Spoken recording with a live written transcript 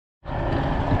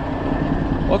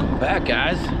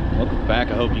back, guys. Welcome back.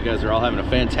 I hope you guys are all having a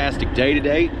fantastic day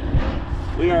today.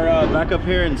 We are back up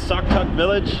here in Soktuk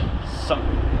Village.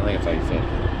 I think that's how you say it.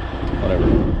 Whatever.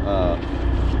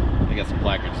 I got some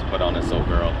placards to put on this old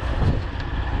girl.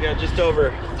 We got just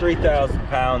over 3,000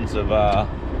 pounds of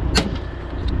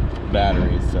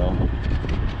batteries, so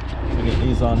we get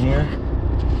these on here.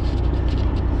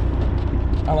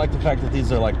 I like the fact that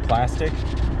these are like plastic,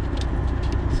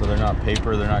 so they're not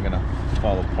paper. They're not gonna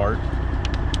fall apart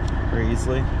very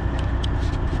easily.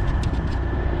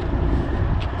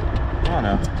 Come on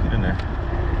now, get in there.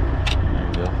 There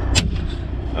you go.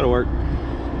 That'll work.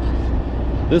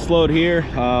 This load here,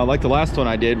 like the last one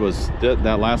I did, was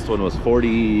that last one was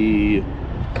 40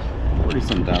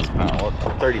 some thousand pounds,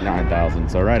 39,000,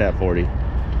 so right at 40.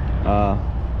 Oh,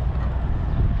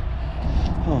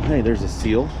 hey, there's a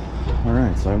seal. All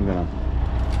right, so I'm gonna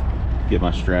get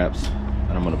my straps,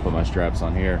 and I'm gonna put my straps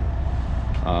on here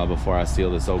before I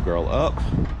seal this old girl up.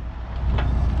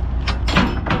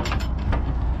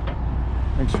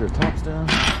 Make sure the top's down.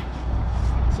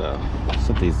 So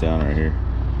set these down right here.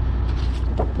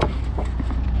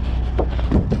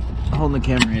 Holding the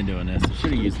camera and doing this. I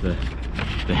should have used the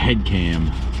head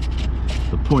cam,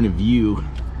 the point of view,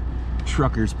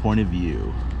 trucker's point of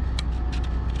view.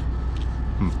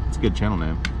 It's a good channel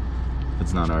name.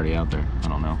 It's not already out there. I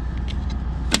don't know.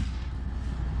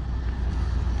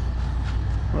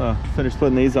 Well, finish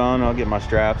putting these on. I'll get my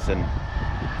straps, and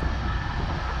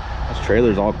this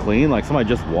trailer's all clean. Like somebody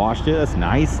just washed it. That's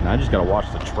nice. And I just gotta wash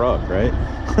the truck, right?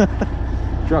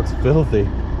 Truck's filthy.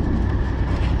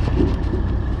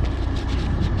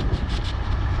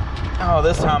 Oh,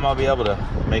 this time I'll be able to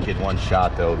make it one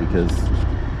shot though, because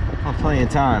I'll have plenty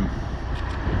of time.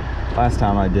 Last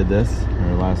time I did this,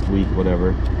 or last week,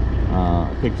 whatever, I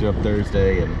picked it up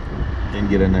Thursday and didn't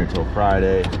get in there till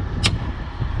Friday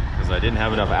because I didn't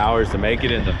have enough hours to make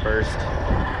it in the first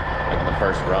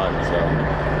run. So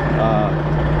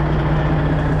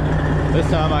this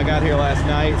time I got here last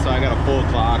night, so I got a full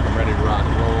clock. I'm ready to rock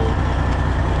and roll.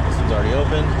 This one's already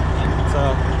open,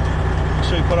 so make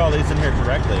sure you put all these in here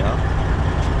correctly, huh?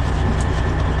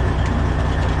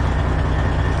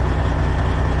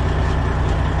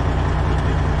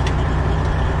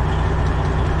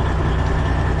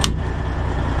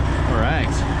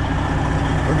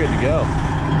 Good to go.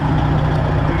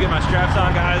 Let me get my straps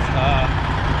on, guys.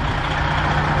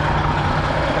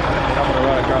 And I'm gonna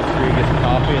run across the street, get some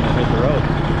coffee, and then hit the road.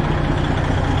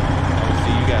 I'll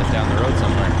see you guys down the road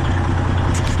somewhere.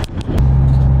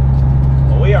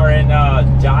 Well, we are in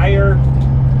Dyer,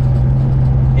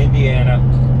 Indiana,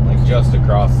 like just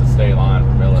across the state line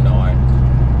from Illinois.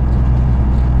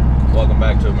 Welcome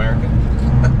back to America.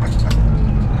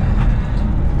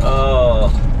 Oh.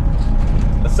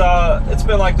 It's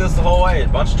been like this the whole way. A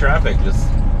bunch of traffic. Just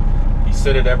you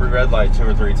sit at every red light 2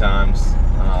 or 3 times.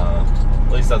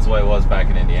 At least that's the way it was back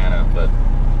in Indiana. But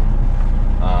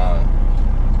I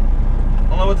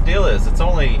don't know what the deal is. It's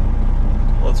only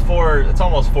it's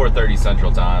almost 4:30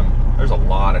 Central Time. There's a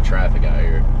lot of traffic out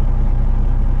here.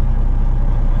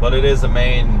 But it is a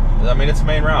main. I mean, it's a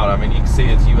main route. I mean, you can see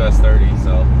it's US 30.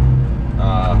 So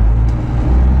a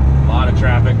lot of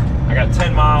traffic. I got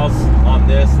 10 miles on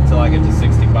this until I get to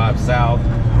 65 south.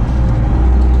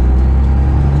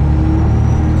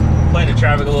 Play the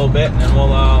traffic a little bit, and then we'll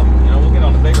we'll get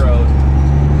on the big road.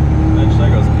 Eventually,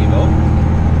 there goes Evo.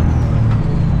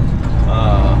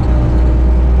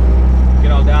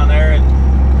 Get on down there, and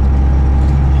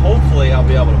hopefully I'll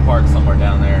be able to park somewhere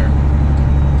down there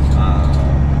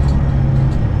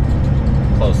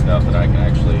close enough that I can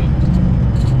actually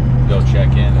go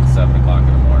check in at 7 o'clock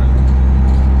in the morning.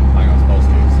 Like I'm supposed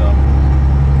to, so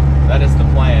that is the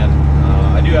plan.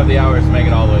 I do have the hours to make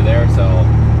it all the way there, so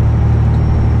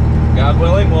God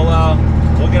willing, we'll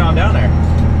get on down there.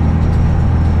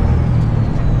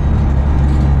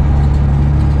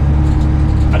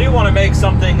 I do want to make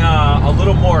something a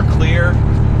little more clear,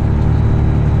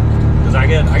 because I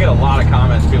get a lot of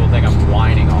comments. People think I'm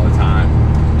whining all the time,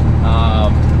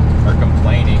 or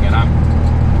complaining, and I'm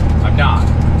not.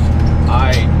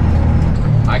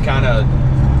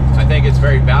 I think it's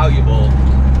very valuable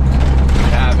to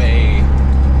have a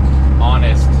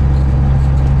honest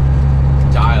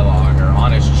dialogue or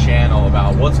honest channel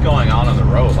about what's going on the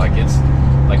road.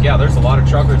 Yeah, there's a lot of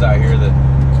truckers out here that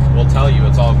will tell you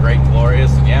it's all great and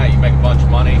glorious, and yeah, you make a bunch of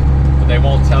money, but they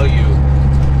won't tell you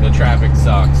the traffic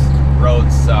sucks,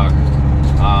 roads suck,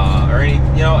 or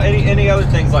any other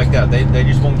things like that. They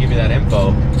just won't give you that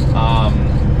info.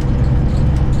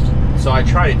 So I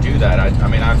try to do that. I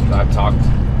mean, I've talked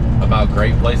about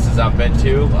great places I've been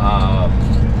to.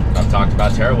 I've talked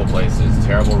about terrible places,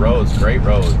 terrible roads, great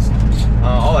roads,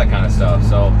 all that kind of stuff.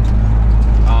 So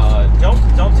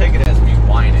don't take it as me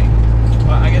whining.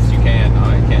 Well, I guess you can.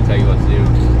 I can't tell you what to do,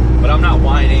 but I'm not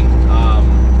whining.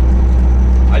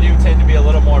 I do tend to be a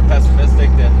little more pessimistic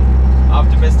than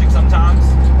optimistic sometimes,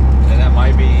 and that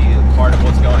might be part of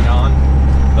what's going on.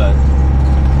 But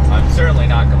I'm certainly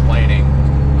not complaining.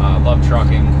 Love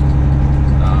trucking.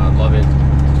 Love it.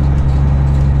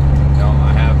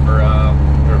 I have for a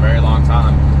very long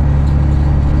time.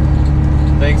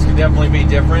 Things could definitely be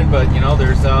different, but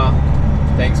there's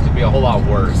things could be a whole lot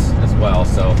worse as well.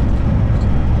 So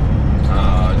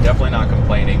definitely not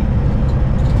complaining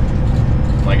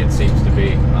like it seems to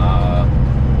be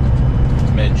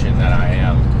mentioned that I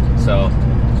am. So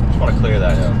just want to clear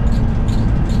that up.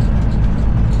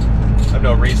 I have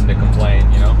no reason to complain,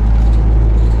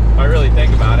 If I really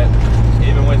think about it,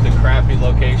 even with the crappy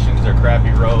locations or crappy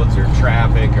roads or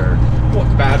traffic or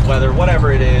bad weather,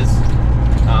 whatever it is,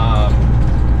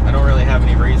 I don't really have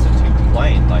any reason to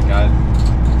complain. Like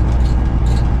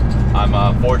I'm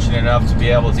fortunate enough to be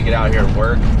able to get out here and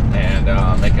work and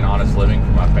make an honest living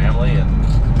for my family, and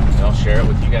share it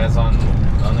with you guys on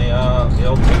the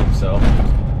old tube. So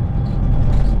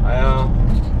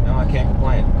I can't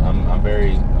complain. I'm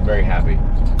very happy.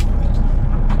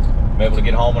 I'm able to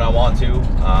get home when I want to.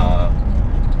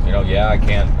 Yeah, I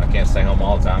can't stay home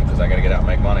all the time because I got to get out and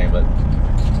make money. But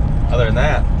other than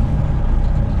that,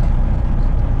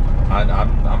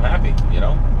 I'm happy.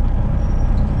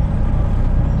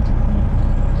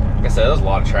 Like I said, there's a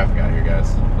lot of traffic out here,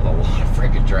 guys. There's a lot of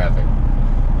freaking traffic.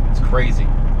 It's crazy.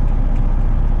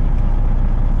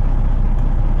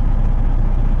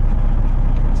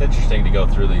 It's interesting to go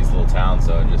through these little towns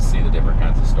though and just see the different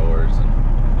kinds of stores and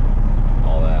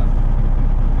all that.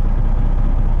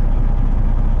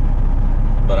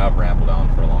 But I've rambled on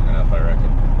for long enough, I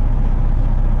reckon.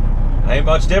 It ain't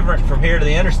much different from here to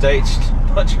the interstate. Just a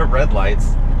bunch of red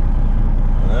lights.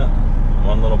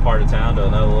 One little part of town to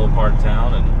another little part of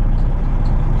town, and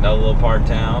another little part of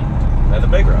town, and the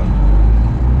big road.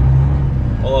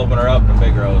 We'll open her up in the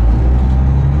big road.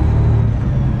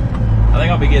 I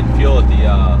think I'll be getting fuel at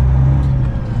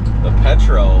the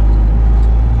Petro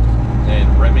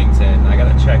in Remington. I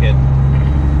gotta check it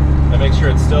and make sure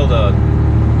it's still the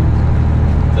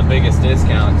biggest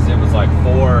discount, because it was like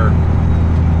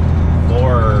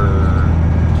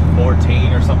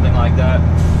 $4.14 or something like that.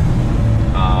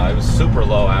 It was super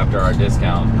low after our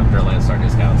discount, after our Landstar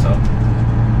discount. So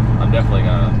I'm definitely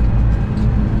gonna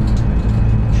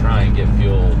try and get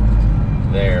fuel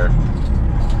there.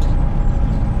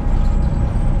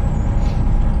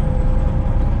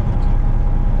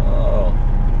 Oh,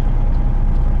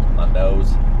 my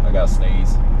nose! I gotta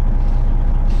sneeze.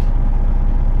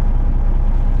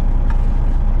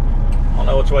 I don't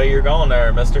know which way you're going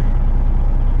there, mister.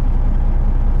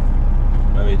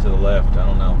 Maybe to the left, I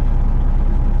don't know.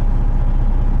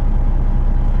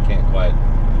 Can't quite.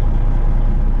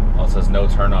 Oh, it says no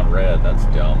turn on red. That's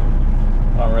dumb.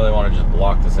 I don't really want to just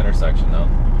block this intersection though.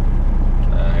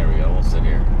 Here we go, we'll sit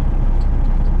here.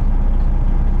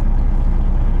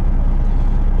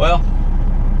 Well,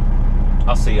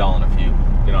 I'll see y'all in a few.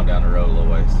 Get on down the road a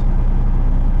little ways.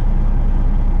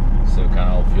 See what kind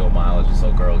of old fuel mileage this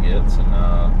old girl gets, and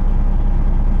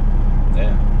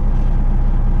yeah,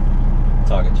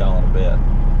 talk at y'all in a bit.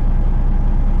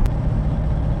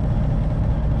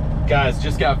 Guys,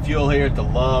 just got fuel here at the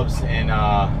Loves in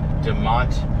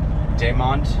Demont,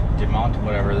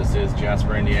 whatever this is,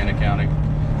 Jasper, Indiana County.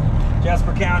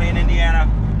 Jasper County in Indiana,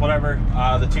 whatever,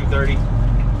 the 230.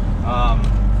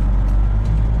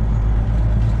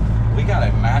 We got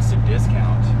a massive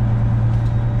discount.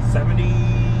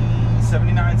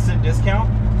 79-cent discount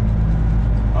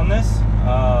on this,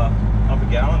 of a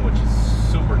gallon, which is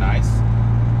super nice.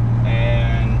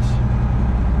 And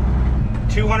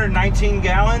 219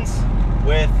 gallons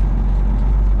with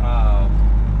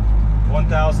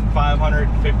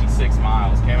 1,556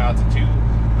 miles. Came out to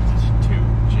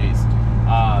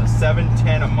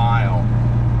 $7.10 a mile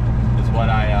is what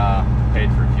I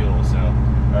paid for fuel. So,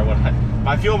 or what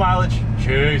my fuel mileage,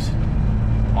 jeez,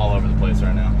 all over the place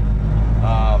right now.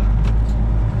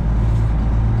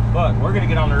 But we're gonna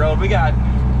get on the road. We got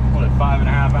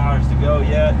 5.5 hours to go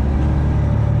yet.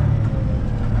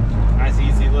 Nice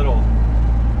easy little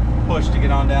push to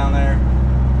get on down there.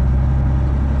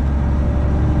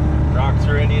 Rock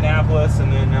through Indianapolis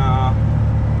and then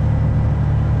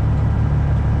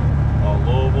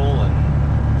Louisville and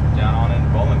down on into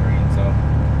Bowling Green. So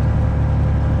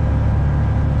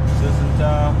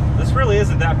this really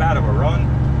isn't that bad of a run.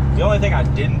 The only thing I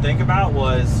didn't think about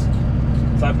was,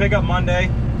 so I pick up Monday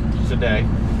today,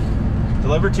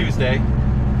 deliver Tuesday,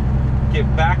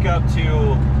 get back up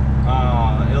to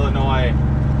Illinois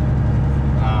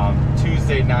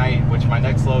Tuesday night, which my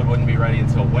next load wouldn't be ready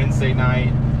until Wednesday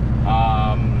night.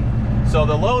 So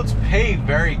the loads pay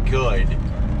very good.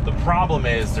 The problem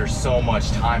is there's so much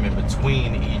time in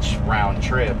between each round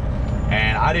trip,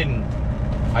 and I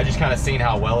just kind of seen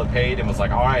how well it paid and was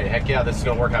like, all right, heck yeah, this is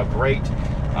gonna work out great.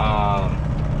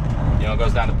 You know, it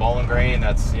goes down to Bowling Green.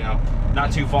 That's, you know,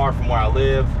 not too far from where I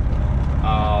live.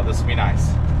 This will be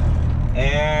nice.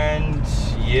 And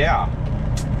yeah,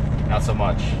 not so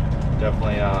much.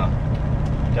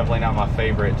 Definitely not my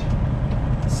favorite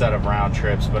set of round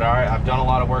trips, but all right, I've done a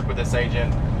lot of work with this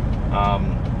agent,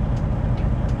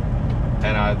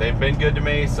 and they've been good to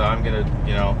me, so I'm gonna,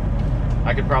 you know,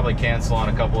 I could probably cancel on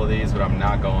a couple of these, but I'm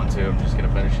not going to. I'm just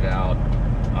gonna finish it out.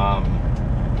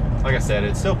 Like I said,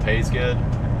 it still pays good.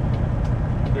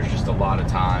 There's just a lot of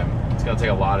time. It's gonna take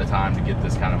a lot of time to get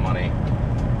this kind of money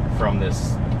from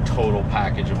this total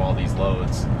package of all these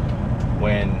loads,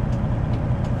 when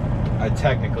I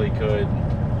technically could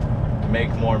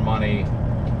make more money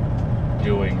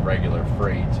doing regular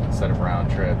freight instead of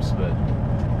round trips, but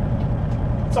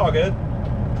it's all good.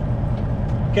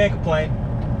 Can't complain.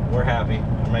 We're happy.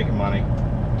 We're making money.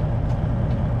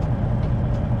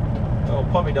 Little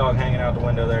puppy dog hanging out the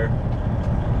window there.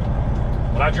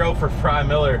 When I drove for Fry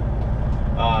Miller,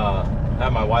 I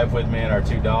had my wife with me and our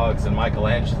 2 dogs, and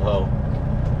Michelangelo,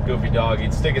 goofy dog,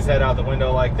 he'd stick his head out the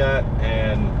window like that,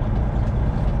 and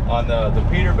on the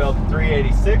Peterbilt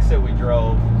 386 that we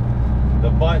drove, the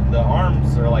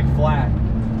arms are like flat,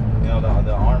 you know,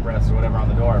 the armrests or whatever on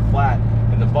the door are flat,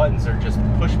 and the buttons are just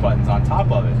push buttons on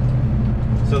top of it.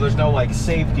 So there's no like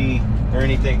safety or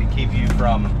anything to keep you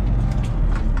from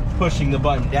pushing the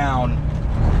button down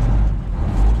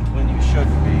when you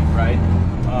shouldn't be, right?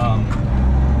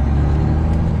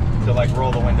 To like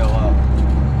roll the window up.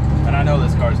 And I know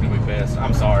this car's gonna be pissed.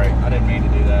 I'm sorry, I didn't mean to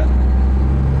do that.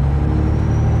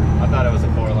 I thought it was a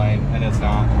 4-lane, and it's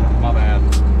not. My bad.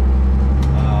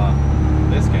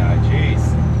 This guy, jeez.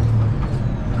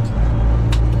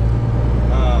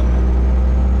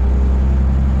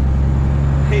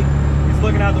 He's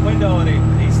looking out the window, and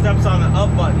he steps on the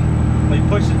up button. He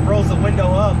rolls the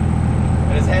window up,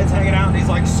 and his head's hanging out, and he's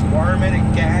like squirming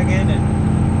and gagging,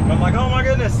 and I'm like, oh my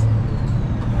goodness.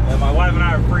 And my wife and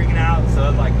I are freaking out,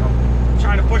 so like I'm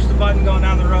trying to push the button going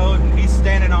down the road, and he's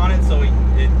standing on it, so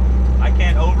I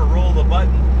can't overrule the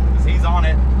button because he's on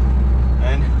it.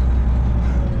 And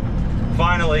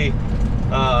finally,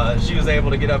 she was able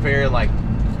to get up here and like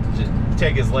just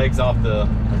take his legs off or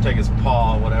take his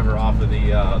paw, whatever, off of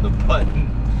the button.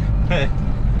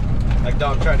 Like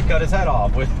dog tried to cut his head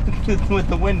off with with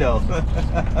the window.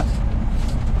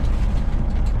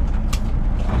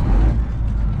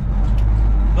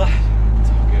 But it's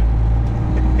all good.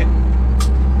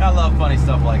 I love funny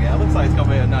stuff like that. Looks like it's gonna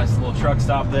be a nice little truck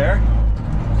stop there.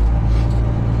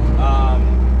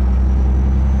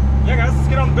 Yeah, guys, let's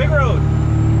get on the big road.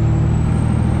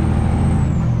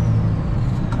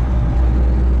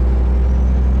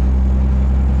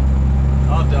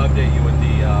 I'll have to update you with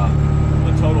the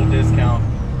total discount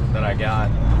that I got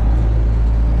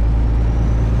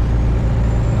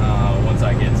once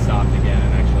I get stopped again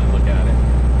and actually look at it.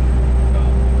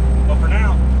 But for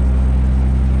now,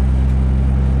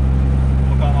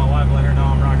 I'll call my wife, let her know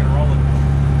I'm rocking and rolling,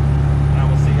 and I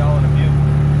will see y'all in a few.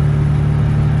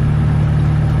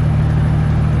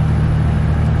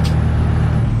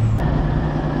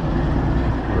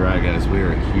 Alright guys, we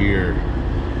are here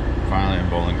finally in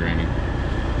Bowling Green.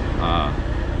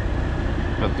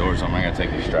 Got the doors on. I gotta take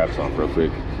these straps off real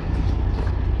quick.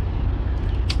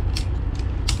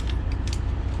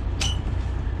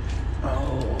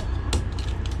 Oh,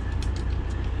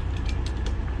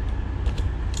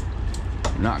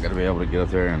 I'm not gonna be able to get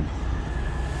up there and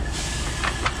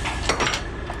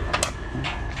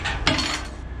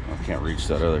I can't reach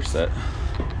that other set.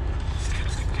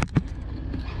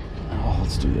 Oh,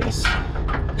 let's do this.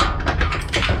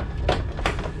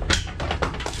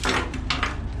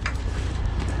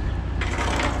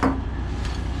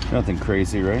 Nothing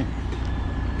crazy, right?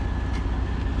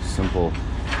 Simple.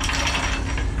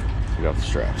 Get off the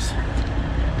straps.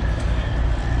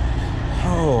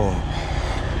 Oh,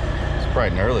 it's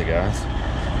bright and early, guys.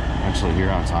 I'm actually here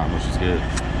on time, which is good.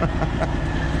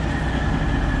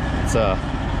 Let's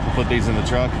we'll put these in the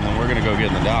truck, and then we're gonna go get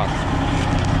in the dock.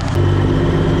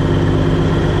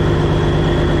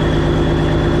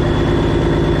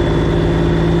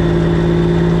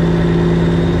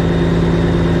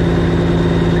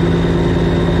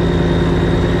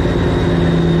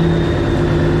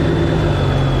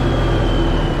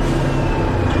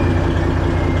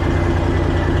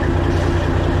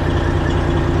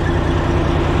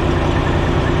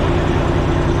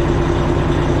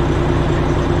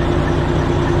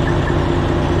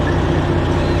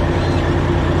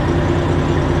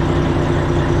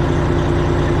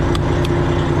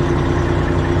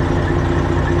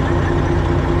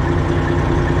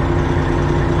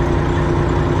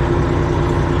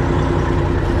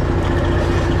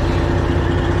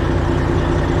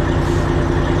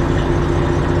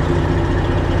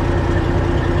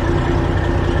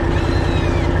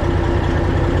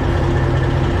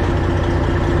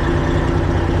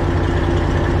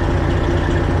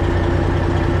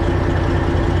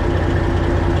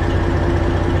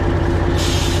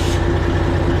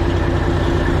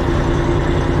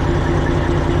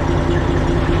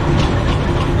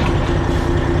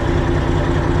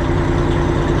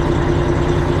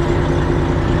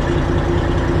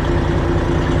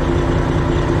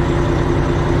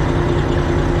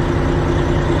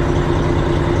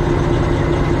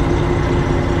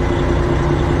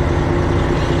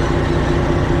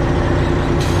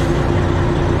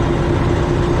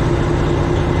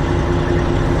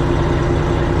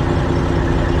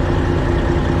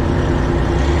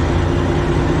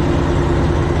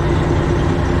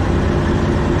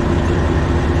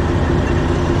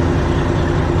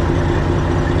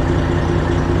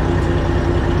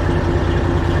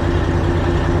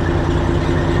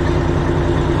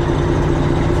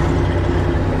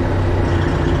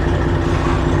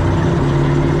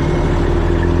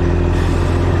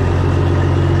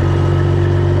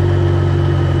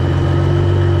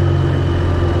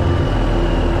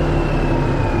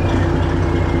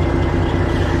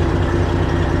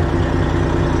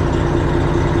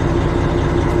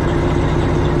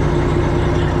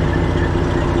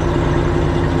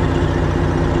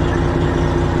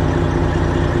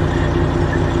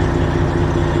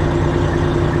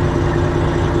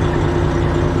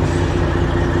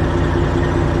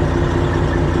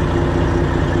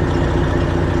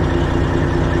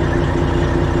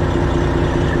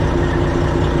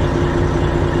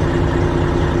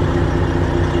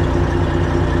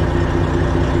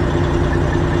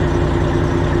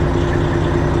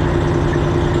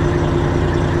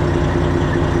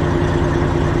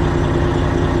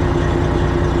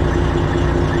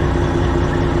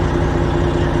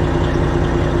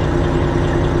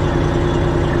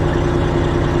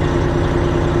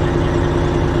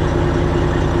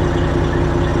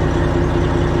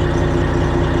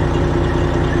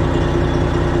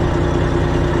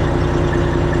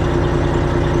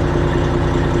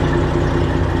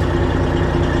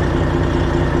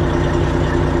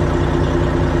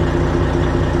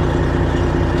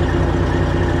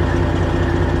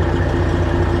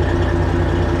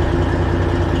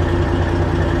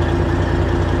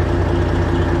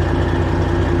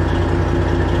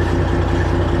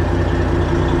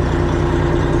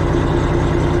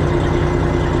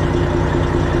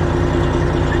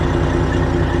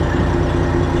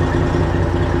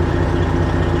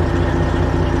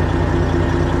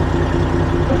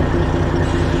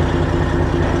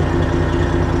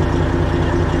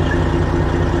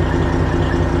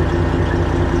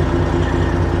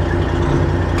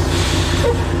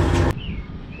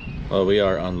 So we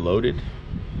are unloaded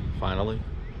finally.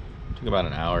 Took about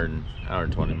an hour and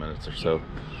 20 minutes or so.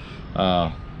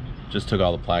 Just took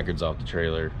all the placards off the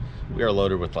trailer. We are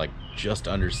loaded with like just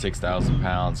under 6,000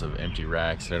 pounds of empty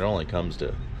racks, and it only comes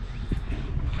to,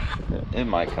 it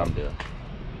might come to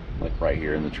like right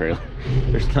here in the trailer.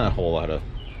 There's not a whole lot of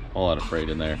freight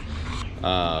in there.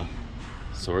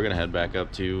 So we're gonna head back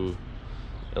up to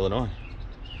Illinois.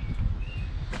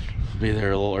 Be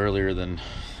there a little earlier than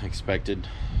expected.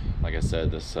 Like I said,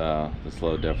 this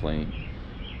load definitely,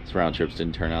 this round trips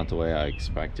didn't turn out the way I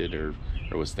expected or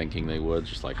was thinking they would.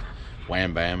 Just like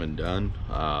wham bam and done.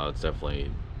 It's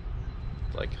definitely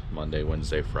like Monday,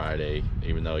 Wednesday, Friday.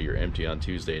 Even though you're empty on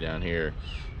Tuesday down here,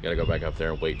 you gotta go back up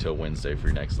there and wait till Wednesday for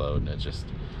your next load, and it's just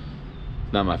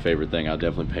not my favorite thing. I'll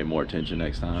definitely pay more attention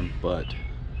next time, but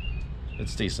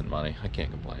it's decent money. I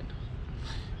can't complain,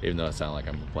 even though it sounds like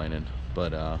I'm complaining.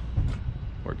 But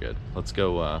we're good. Let's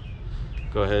go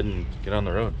ahead and get on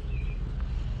the road.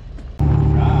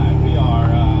 Right, we are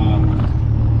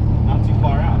not too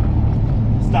far out.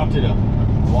 Stopped at a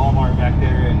Walmart back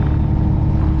there in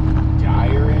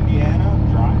Dyer, Indiana.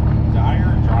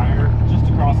 Dyer,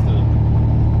 just across the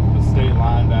state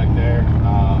line back there.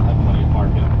 Had plenty of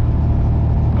parking.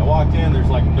 I walked in, there's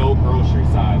like no grocery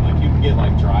side. Like you can get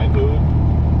like dry food,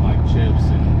 like chips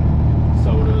and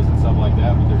sodas and stuff like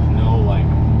that, but there's no like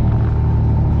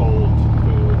cold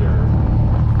food or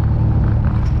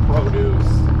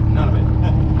produce, none of it.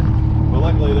 But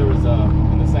luckily there was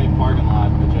in the same parking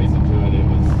lot adjacent to it, there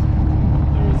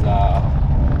was a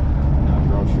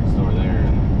grocery store there,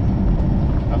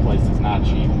 and that place is not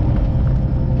cheap.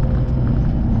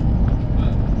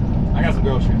 But I got some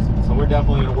groceries, so we're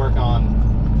definitely gonna work on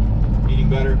eating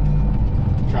better,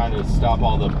 trying to stop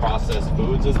all the processed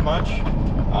foods as much,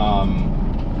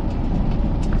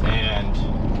 and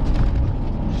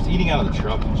just eating out of the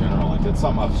truck in general. Like that's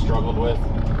something I've struggled with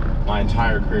my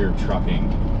entire career of trucking.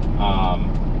 I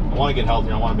want to get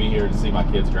healthier. I want to be here to see my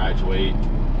kids graduate.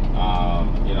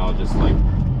 You know, just like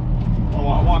I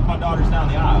want to walk my daughters down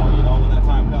the aisle, you know, when that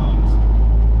time comes.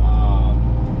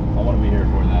 I want to be here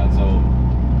for that, so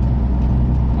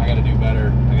I got to do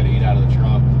better. I got to eat out of the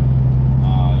truck.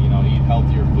 You know, eat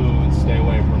healthier foods, stay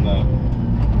away from the,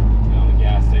 you know, the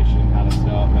gas station kind of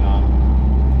stuff. And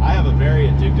I have a very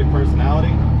addictive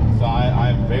personality, so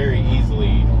I'm very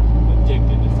easily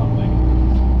addicted to something.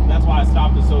 That's why I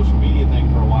stopped the social media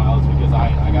thing for a while, is because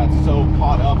I got so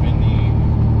caught up in the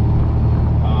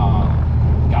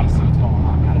gotta see what's going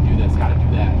on, gotta do this, gotta do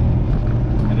that,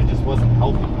 and it just wasn't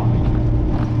healthy for me.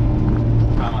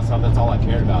 I found myself, that's all I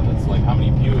cared about. That's like how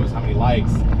many views, how many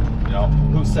likes, you know,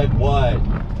 who said what,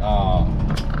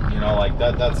 you know, like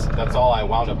that's all I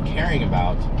wound up caring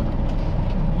about.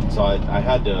 So I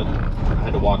had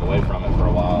to walk away from it for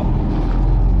a while.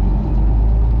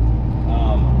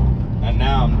 And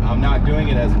now I'm not doing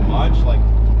it as much, like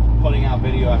putting out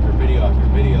video after video after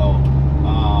video,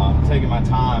 taking my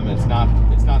time. It's not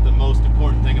the most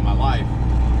important thing in my life.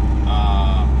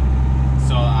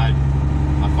 So I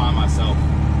find myself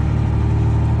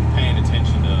paying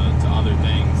attention to other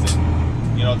things,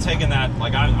 and you know, taking that,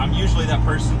 like I'm usually that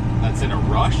person that's in a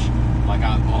rush, like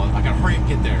I gotta hurry and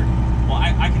get there. Well,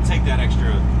 I can take that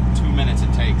extra 2 minutes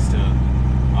it takes to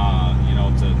you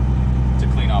know, to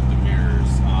clean off the mirrors,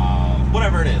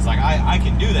 whatever it is. Like I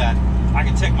can do that. I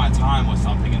can take my time with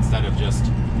something instead of just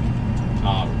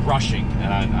rushing,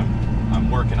 and I'm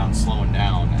working on slowing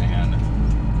down and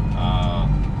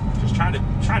just trying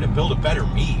to build a better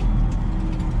me,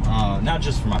 not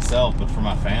just for myself but for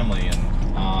my family. And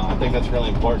I think that's really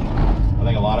important. I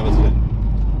think a lot of us could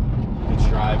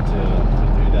strive to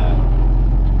do that.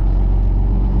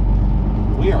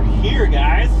 We are here,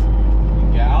 guys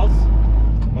and gals.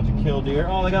 Bunch of killdeer.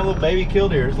 Oh, they got a little baby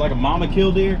killdeer. It's like a mama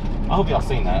killdeer. I hope y'all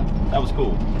seen that. That was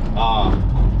cool.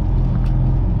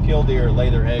 Killdeer lay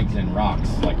their eggs in rocks,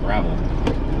 like gravel,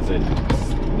 because it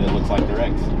looks like their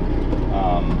eggs.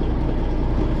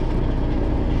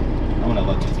 I'm gonna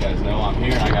let these guys know I'm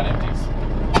here and I got empties.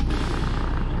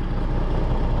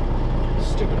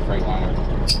 Stupid Freightliner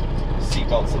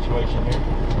seatbelt situation here.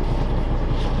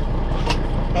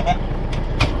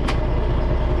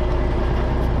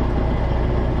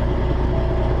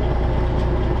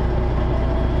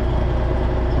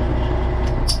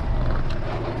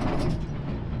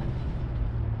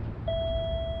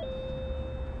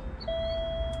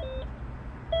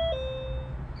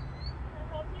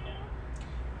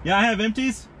 Yeah, I have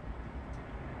empties.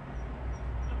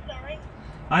 I'm sorry?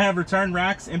 I have return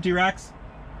racks, empty racks.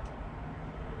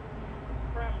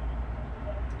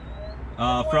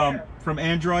 From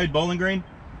Android Bowling Green.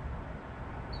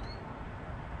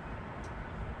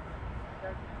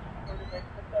 We're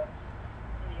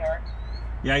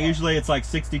Yeah, usually it's like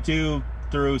 62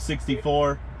 through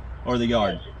 64 or the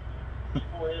yard. Okay,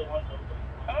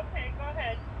 go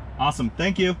ahead. Awesome.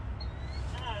 Thank you.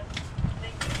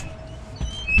 Thank you.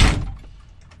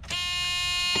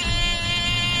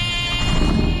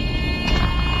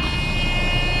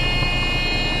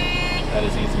 That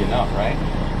is easy enough, right?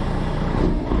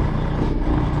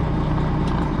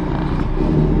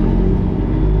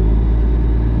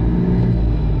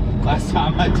 Last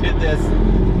time I did this,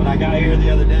 when I got here the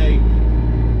other day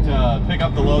to pick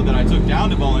up the load that I took down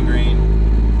to Bowling Green,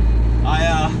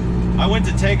 I went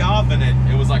to take off and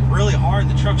it was like really hard.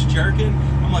 The truck's jerking.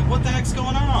 I'm like, what the heck's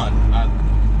going on?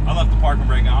 I left the parking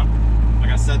brake on. Like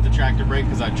I set the tractor brake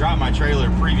because I dropped my trailer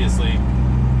previously.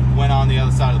 Went on the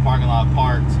other side of the parking lot,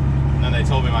 parked, and then they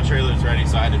told me my trailer's ready,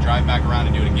 so I had to drive back around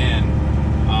and do it again.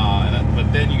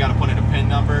 But then you got to put in a PIN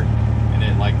number, and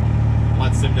it like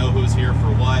lets them know who's here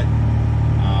for what.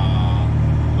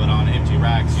 But on empty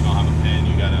racks, you don't have a PIN.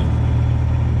 You gotta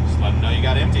just let them know you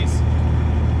got empties.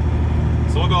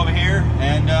 So we'll go over here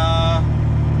and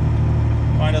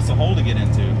find us a hole to get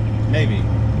into. Maybe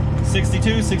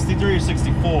 62, 63, or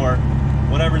 64,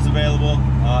 whatever's available.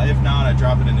 If not, I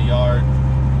drop it in the yard.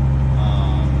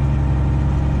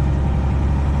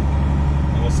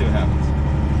 And we'll see what happens.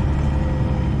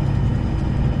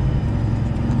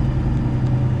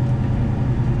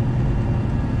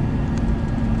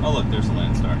 Oh look, there's a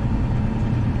Landstar.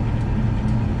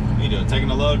 What are you doing? Taking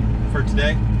a load for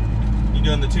today? You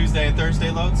doing the Tuesday and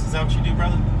Thursday loads? Is that what you do,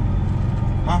 brother?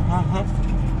 Huh?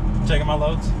 Checking my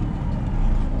loads?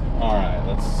 Alright,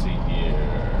 let's see here.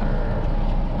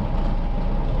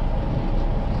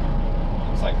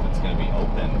 Looks like it's going to be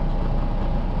open.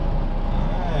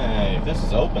 Hey, if this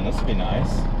is open, this would be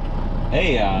nice.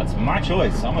 Hey, it's my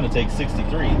choice. I'm going to take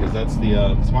 63 because that's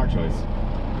the smart choice.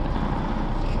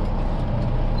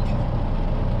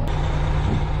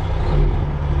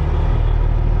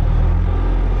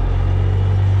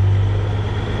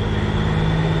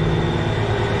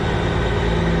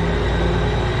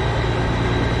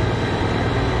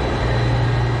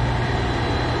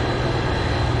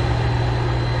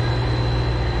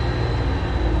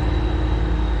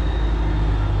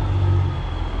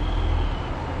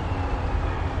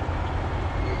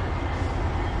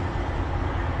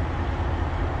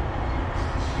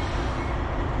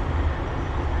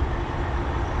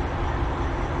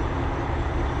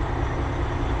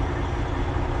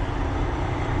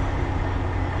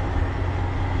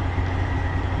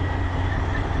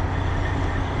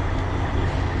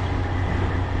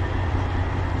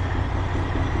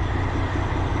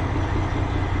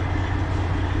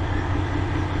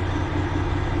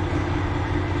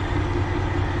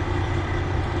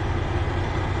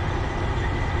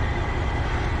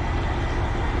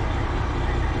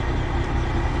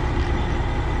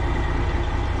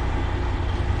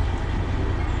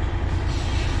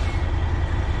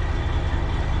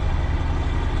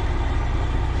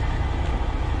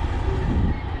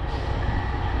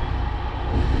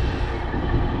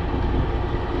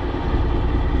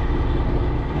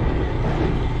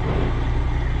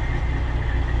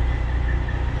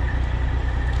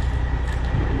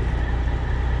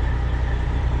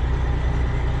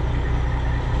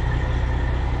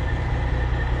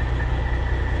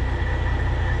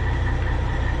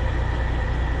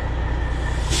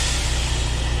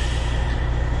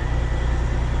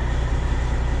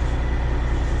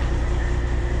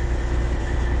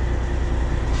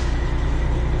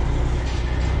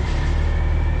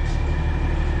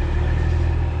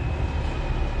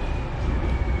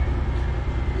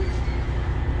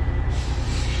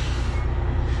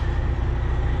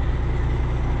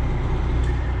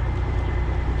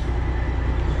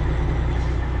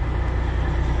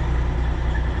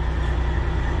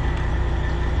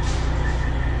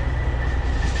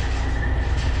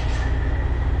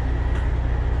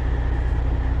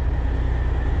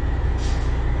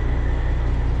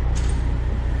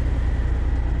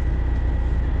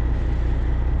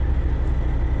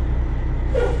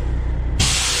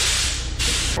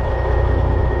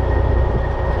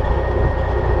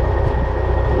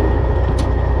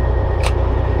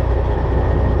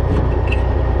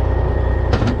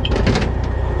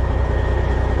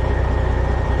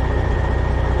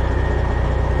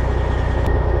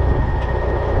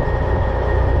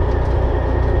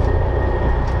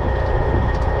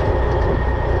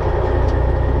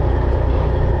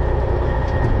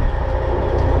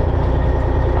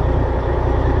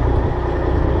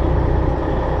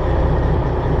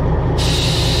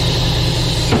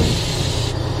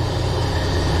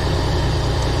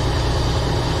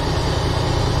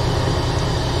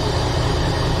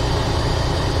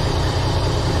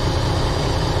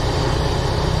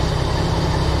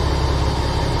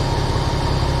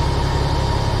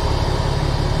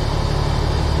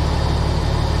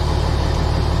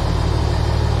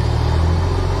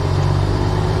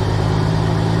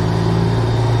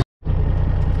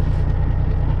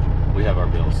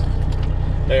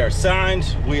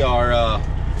 signed. We are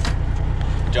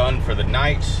done for the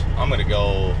night. I'm gonna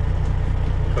go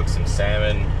cook some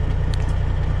salmon,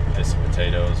 and some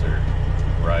potatoes or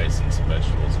rice and some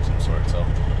vegetables of some sort. So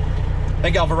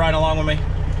thank y'all for riding along with me.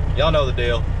 Y'all know the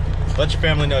deal. Let your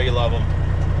family know you love them.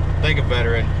 Thank a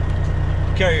veteran.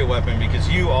 Carry a weapon because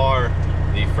you are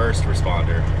the first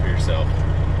responder for yourself.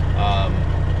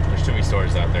 There's too many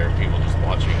stories out there of people just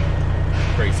watching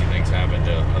crazy things happen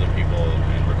to other people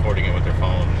and recording it with their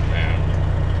phone,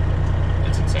 and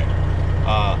it's insane.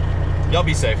 Y'all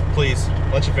be safe, please.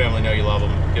 Let your family know you love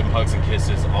them. Give them hugs and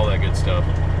kisses, all that good stuff.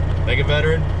 Thank a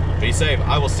veteran. Be safe.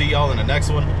 I will see y'all in the next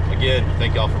one. Again,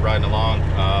 thank y'all for riding along.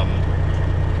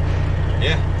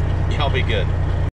 Yeah, y'all be good.